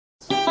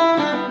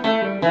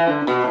Today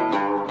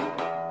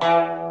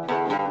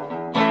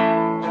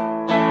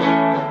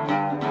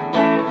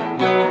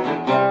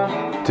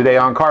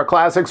on Car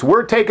Classics,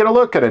 we're taking a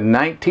look at a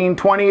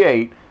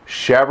 1928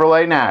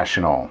 Chevrolet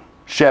National.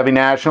 Chevy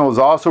National is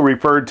also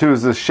referred to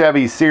as the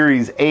Chevy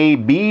Series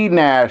AB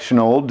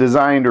National,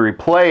 designed to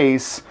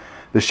replace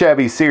the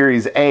Chevy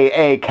Series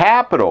AA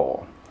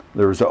Capital.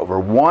 There's over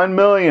 1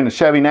 million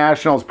Chevy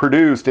Nationals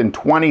produced in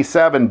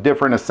 27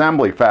 different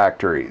assembly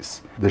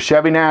factories. The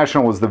Chevy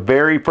National was the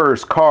very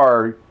first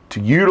car to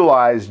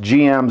utilize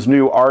GM's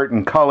new Art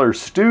and Color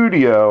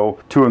Studio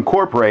to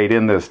incorporate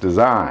in this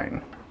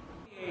design.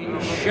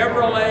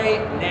 Chevrolet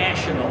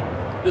National.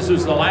 This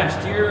was the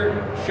last year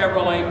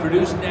Chevrolet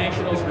produced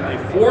Nationals with a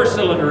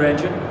 4-cylinder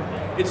engine.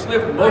 It's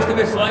lived most of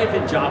its life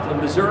in Joplin,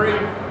 Missouri.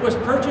 It was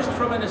purchased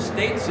from an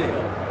estate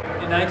sale.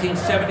 In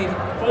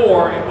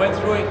 1974, it went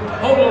through a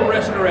total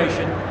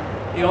restoration.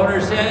 The owner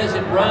says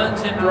it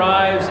runs and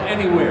drives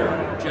anywhere,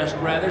 just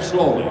rather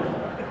slowly.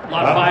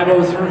 Lot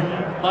 503,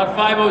 Lot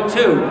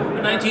 502,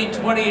 the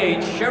 1928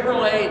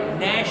 Chevrolet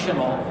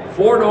National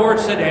 4-door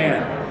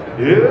sedan.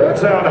 Yeah,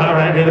 sound all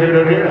right.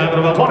 Here, have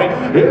about 20.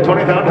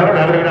 20,000,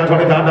 have it down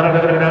 20,000, have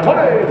it down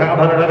 20,000,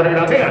 have it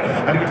down 10.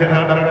 I think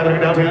 10,000, have it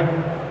down 10.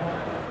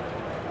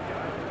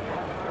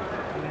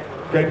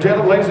 Okay,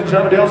 gentlemen, ladies and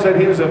gentlemen, Dale said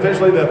he is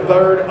officially the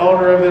third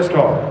owner of this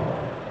car.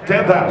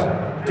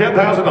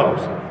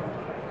 $10,000.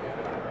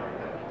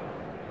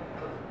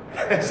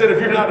 I said, if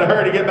you're not in a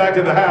hurry to get back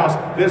to the house,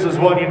 this is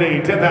what you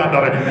need. $10,000.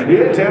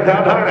 Yeah, $10,000.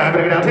 I'm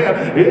going to go down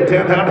 10. Yeah,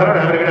 $10,000. I'm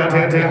going to go down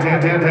 10, 10,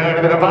 10, 10, 10. I'm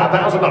going to go down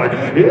 $5,000.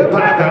 Yeah, $5,000.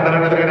 I'm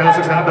going to go down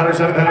 $6,000,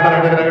 $7,000.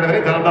 I'm going to go down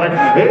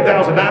 $8,000.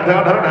 $8,000, $9,000.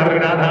 I'm going to go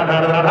down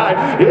high.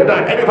 Yeah,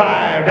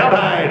 $85,000 down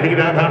high. $9,000.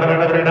 I'm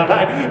going to go down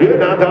high.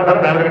 Yeah, $9,000. I'm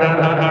going to go down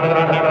 $9,000.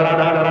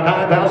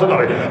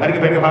 I think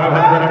 $5,000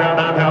 down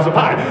 $9,005.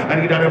 I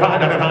think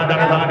 $95,000 down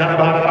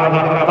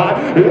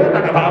 $95,000. Yeah,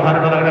 $95,000.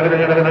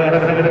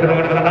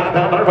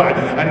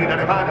 I need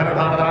 95, I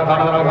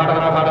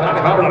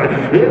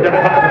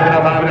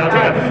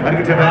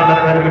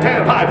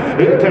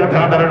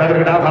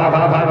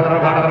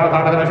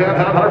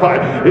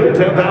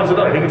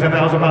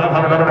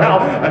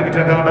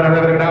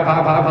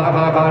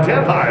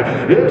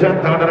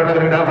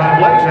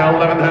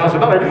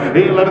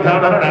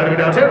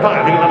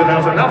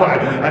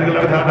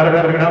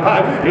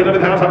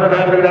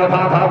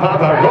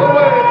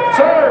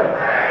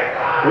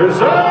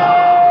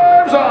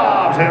reserves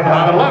off. 10,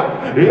 5, and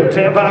 11. Yeah,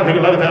 10, 5,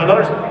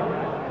 $11,000.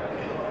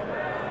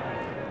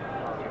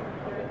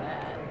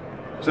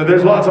 So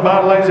there's lots of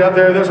Model A's out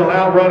there. This will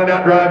outrun and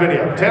outdrive any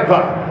of them. 10,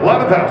 5,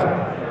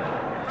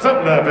 11,000.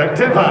 Something to that effect.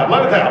 10, 5,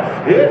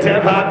 11,000. Yeah,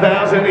 10,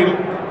 5,000,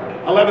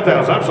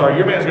 11,000. I'm sorry,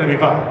 your man's going to be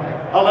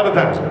 5.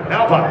 11,000.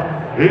 Now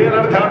 5. Yeah,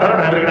 11,000,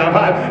 have it down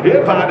 5.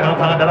 Yeah, 5 down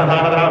 5, down 5,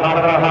 down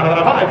 5,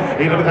 down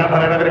 5. 11,000,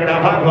 have it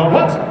down 5, going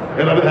once.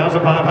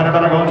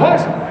 11,500 going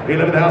twice.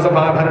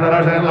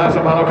 11,500 and last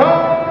Apollo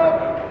car.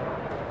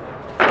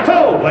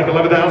 Sold, like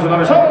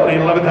 $11,000 sold.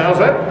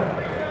 11,000.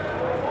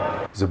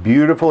 It's a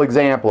beautiful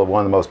example of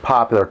one of the most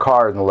popular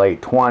cars in the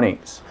late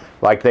 20s.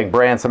 I'd like to thank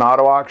Branson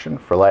Auto Auction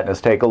for letting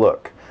us take a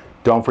look.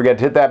 Don't forget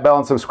to hit that bell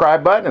and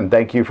subscribe button, and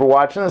thank you for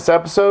watching this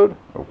episode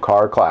of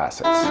Car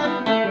Classics.